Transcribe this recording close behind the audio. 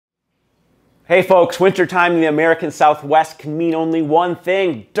Hey folks, wintertime in the American Southwest can mean only one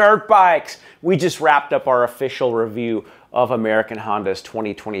thing: dirt bikes. We just wrapped up our official review of American Honda's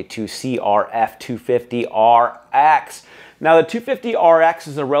 2022 CRF250RX. Now the 250RX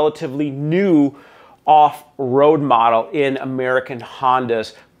is a relatively new off-road model in American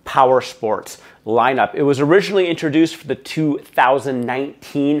Honda's power sports lineup. It was originally introduced for the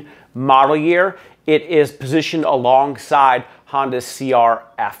 2019 model year. It is positioned alongside Honda's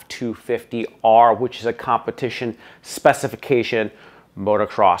CRF250R, which is a competition specification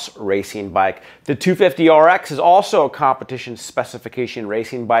motocross racing bike. The 250RX is also a competition specification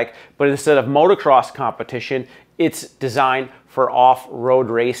racing bike, but instead of motocross competition, it's designed for off-road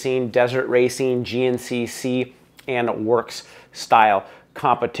racing, desert racing, GNCC, and works style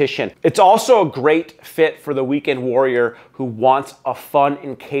competition. It's also a great fit for the weekend warrior who wants a fun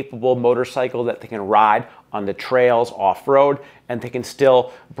and capable motorcycle that they can ride on the trails off-road and they can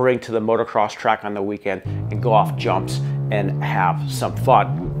still bring to the motocross track on the weekend and go off jumps and have some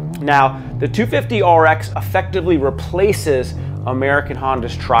fun. Now, the 250RX effectively replaces American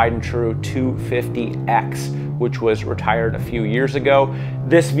Honda's tried and true 250X, which was retired a few years ago.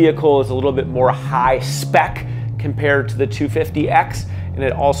 This vehicle is a little bit more high spec compared to the 250X, and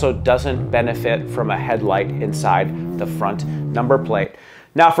it also doesn't benefit from a headlight inside the front number plate.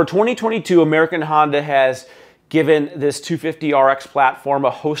 Now for 2022, American Honda has given this 250RX platform a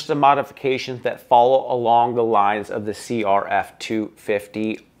host of modifications that follow along the lines of the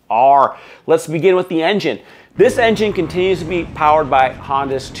CRF250R. Let's begin with the engine. This engine continues to be powered by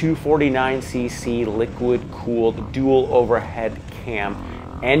Honda's 249cc liquid-cooled dual overhead cam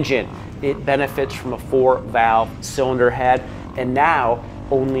engine. It benefits from a 4-valve cylinder head and now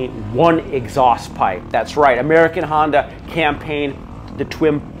only one exhaust pipe. That's right, American Honda campaigned the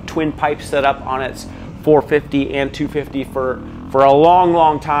twin pipe setup on its 450 and 250 for a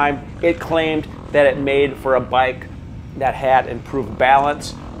long time. It claimed that it made for a bike that had improved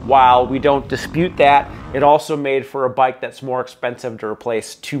balance. While we don't dispute that, it also made for a bike that's more expensive to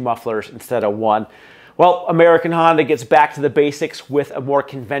replace 2 mufflers instead of 1. Well, American Honda gets back to the basics with a more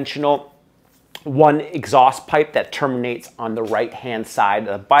conventional 1 exhaust pipe that terminates on the right-hand side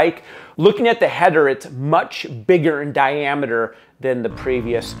of the bike. Looking at the header, it's much bigger in diameter than the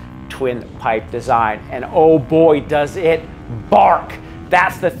previous twin pipe design. And oh boy, does it bark.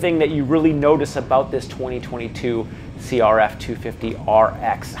 That's the thing that you really notice about this 2022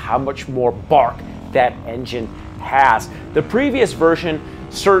 CRF250RX, how much more bark that engine has. The previous version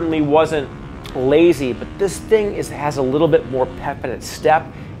certainly wasn't lazy, but this thing has a little bit more pep in its step.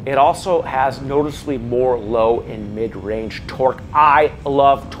 It also has noticeably more low and mid-range torque. I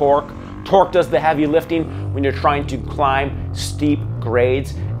love torque. Torque does the heavy lifting when you're trying to climb steep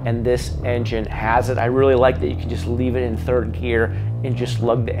grades, and this engine has it. I really like that you can just leave it in 3rd gear and just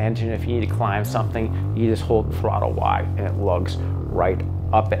lug the engine. If you need to climb something, you just hold the throttle wide and it lugs right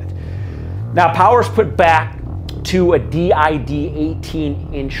up it. Now, power's put back to a DID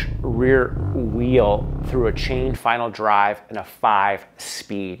 18-inch rear wheel through a chain final drive and a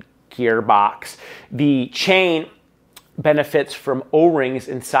 5-speed gearbox. The chain benefits from O-rings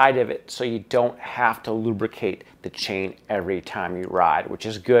inside of it, so you don't have to lubricate the chain every time you ride, which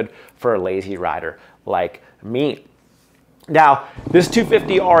is good for a lazy rider like me. Now, this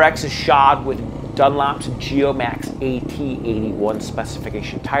 250RX is shod with Dunlop's Geomax AT81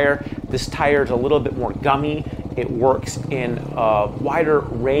 specification tire. This tire is a little bit more gummy. It works in a wider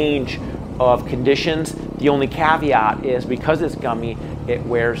range of conditions. The only caveat is because it's gummy, it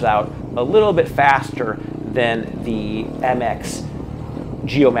wears out a little bit faster than the MX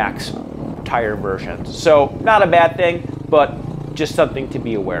Geomax tire versions. So not a bad thing, but just something to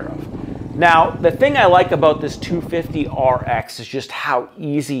be aware of. Now, the thing I like about this 250RX is just how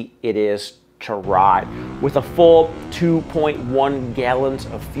easy it is to ride. With a full 2.1 gallons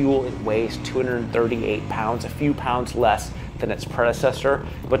of fuel, it weighs 238 pounds, a few pounds less than its predecessor,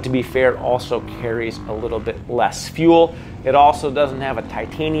 but to be fair, it also carries a little bit less fuel. It also doesn't have a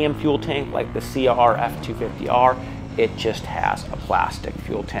titanium fuel tank like the CRF250R. It just has a plastic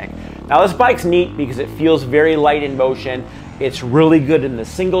fuel tank. Now, this bike's neat because it feels very light in motion. It's really good in the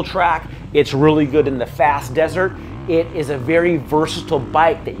single track. It's really good in the fast desert. It is a very versatile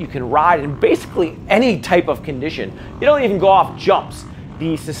bike that you can ride in basically any type of condition. You don't even go off jumps.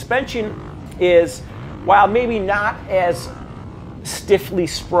 The suspension is, while maybe not as stiffly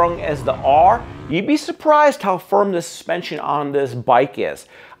sprung as the R, you'd be surprised how firm the suspension on this bike is.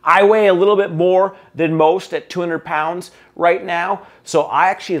 I weigh a little bit more than most at 200 pounds right now, so I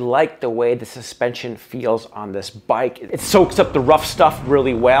actually like the way the suspension feels on this bike. It soaks up the rough stuff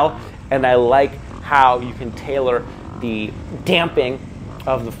really well, and I like how you can tailor the damping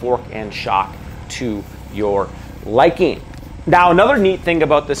of the fork and shock to your liking. Now, another neat thing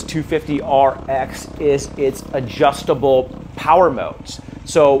about this 250RX is its adjustable power modes.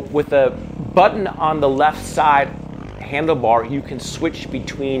 So with a button on the left side handlebar, you can switch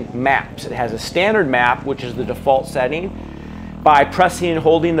between maps. It has a standard map, which is the default setting. By pressing and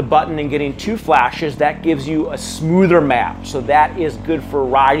holding the button and getting 2 flashes, that gives you a smoother map. So that is good for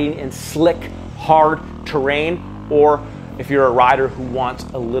riding in slick, hard terrain, or if you're a rider who wants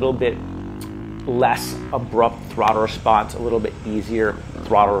a little bit less abrupt throttle response, a little bit easier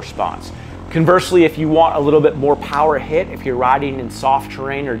throttle response. Conversely, if you want a little bit more power hit, if you're riding in soft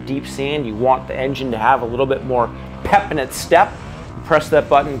terrain or deep sand, you want the engine to have a little bit more pep in its step, press that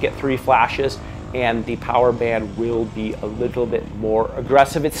button, get 3 flashes, and the power band will be a little bit more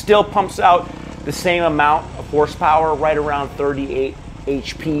aggressive. It still pumps out the same amount of horsepower, right around 38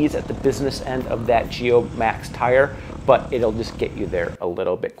 HPs at the business end of that Geo Max tire, but it'll just get you there a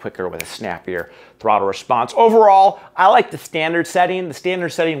little bit quicker with a snappier throttle response. Overall, I like the standard setting. The standard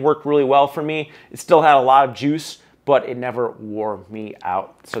setting worked really well for me. It still had a lot of juice, but it never wore me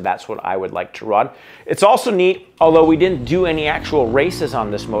out. So that's what I would like to run. It's also neat, although we didn't do any actual races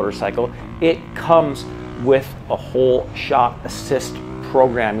on this motorcycle, it comes with a whole shot assist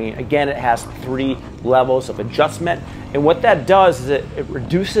programming. Again, it has 3 levels of adjustment. And what that does is it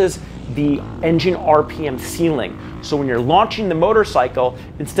reduces the engine RPM ceiling. So when you're launching the motorcycle,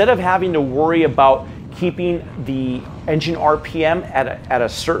 instead of having to worry about keeping the engine RPM at a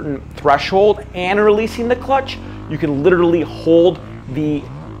certain threshold and releasing the clutch, you can literally hold the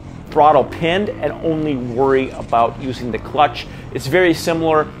throttle pinned and only worry about using the clutch. It's very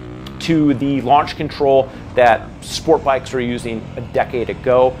similar to the launch control that sport bikes were using a decade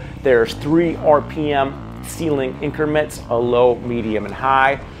ago. There's 3 RPM ceiling increments, a low, medium, and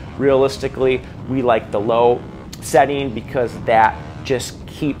high. Realistically, we like the low setting because that just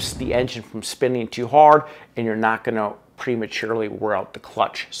keeps the engine from spinning too hard, and you're not going to prematurely wear out the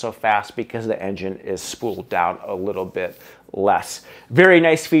clutch so fast because the engine is spooled down a little bit less. Very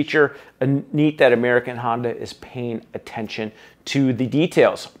nice feature. Neat that American Honda is paying attention to the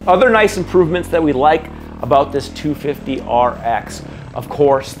details. Other nice improvements that we like about this 250RX, of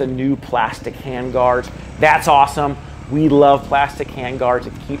course, the new plastic handguards. That's awesome. We love plastic handguards.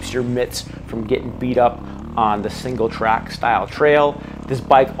 It keeps your mitts from getting beat up on the single track style trail. This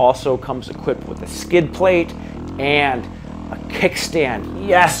bike also comes equipped with a skid plate and a kickstand.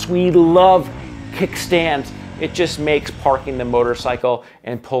 Yes, we love kickstands. It just makes parking the motorcycle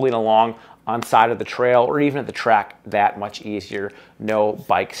and pulling along on side of the trail or even at the track that much easier. No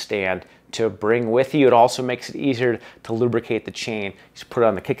bike stand to bring with you. It also makes it easier to lubricate the chain. Just put it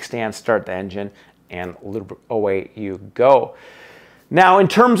on the kickstand, start the engine, and away you go. Now, in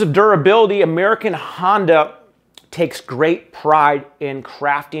terms of durability, American Honda takes great pride in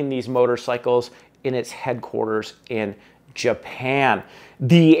crafting these motorcycles in its headquarters in Japan.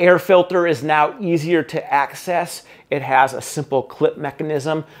 The air filter is now easier to access. It has a simple clip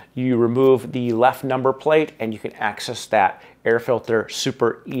mechanism. You remove the left number plate and you can access that air filter,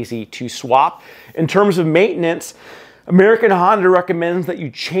 super easy to swap. In terms of maintenance, American Honda recommends that you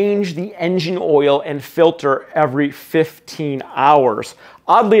change the engine oil and filter every 15 hours.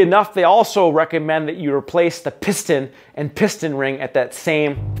 Oddly enough, they also recommend that you replace the piston and piston ring at that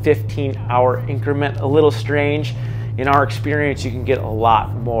same 15-hour increment. A little strange. In our experience, you can get a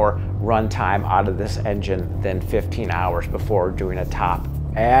lot more runtime out of this engine than 15 hours before doing a top.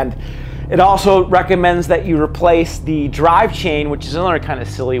 And it also recommends that you replace the drive chain, which is another kind of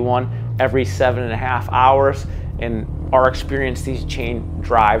silly one, every 7.5 hours. In our experience, these chain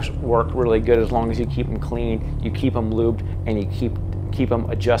drives work really good as long as you keep them clean, you keep them lubed, and you keep them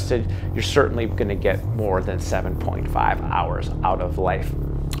adjusted. You're certainly going to get more than 7.5 hours out of life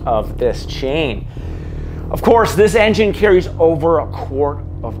of this chain. Of course, this engine carries over a quart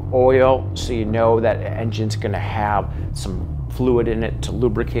of oil, so you know that engine's going to have some fluid in it to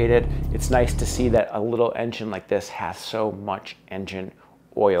lubricate it. It's nice to see that a little engine like this has so much engine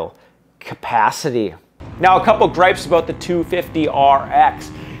oil capacity. Now, a couple gripes about the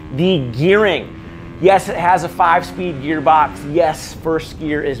 250RX. The gearing. Yes, it has a 5-speed gearbox. Yes, first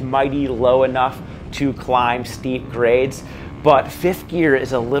gear is mighty low enough to climb steep grades, but 5th gear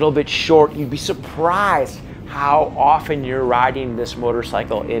is a little bit short. You'd be surprised how often you're riding this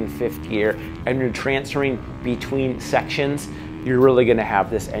motorcycle in 5th gear and you're transferring between sections. You're really gonna have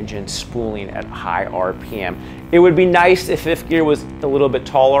this engine spooling at high RPM. It would be nice if 5th gear was a little bit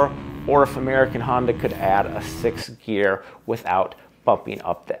taller, or if American Honda could add a 6th gear without bumping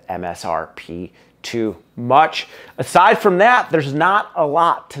up the MSRP too much. Aside from that, there's not a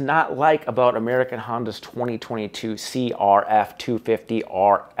lot to not like about American Honda's 2022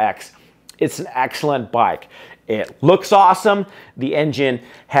 CRF250RX. It's an excellent bike. It looks awesome. The engine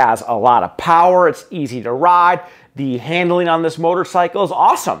has a lot of power. It's easy to ride. The handling on this motorcycle is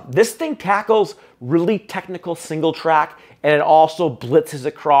awesome. This thing tackles really technical single track, and it also blitzes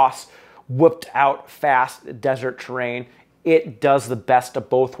across whipped out fast desert terrain. It does the best of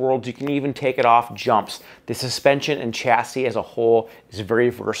both worlds. You can even take it off jumps. The suspension and chassis as a whole is very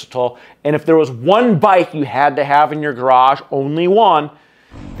versatile. And if there was one bike you had to have in your garage, only one,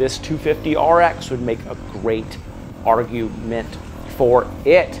 this 250RX would make a great argument for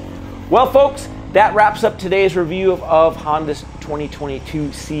it. Well, folks, that wraps up today's review of Honda's 2022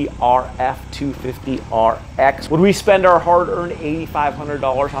 CRF250RX. Would we spend our hard-earned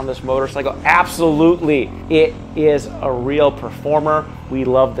 $8,500 on this motorcycle? Absolutely. It is a real performer. We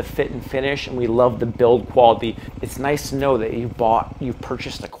love the fit and finish, and we love the build quality. It's nice to know that you've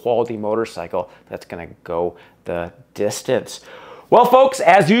purchased a quality motorcycle that's gonna go the distance. Well, folks,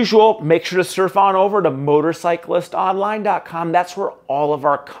 as usual, make sure to surf on over to motorcyclistonline.com. That's where all of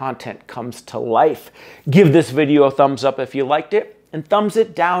our content comes to life. Give this video a thumbs up if you liked it, and thumbs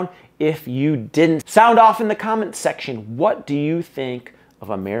it down if you didn't. Sound off in the comments section. What do you think of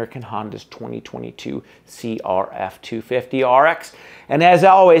American Honda's 2022 CRF250RX? And as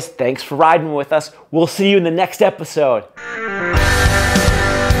always, thanks for riding with us. We'll see you in the next episode.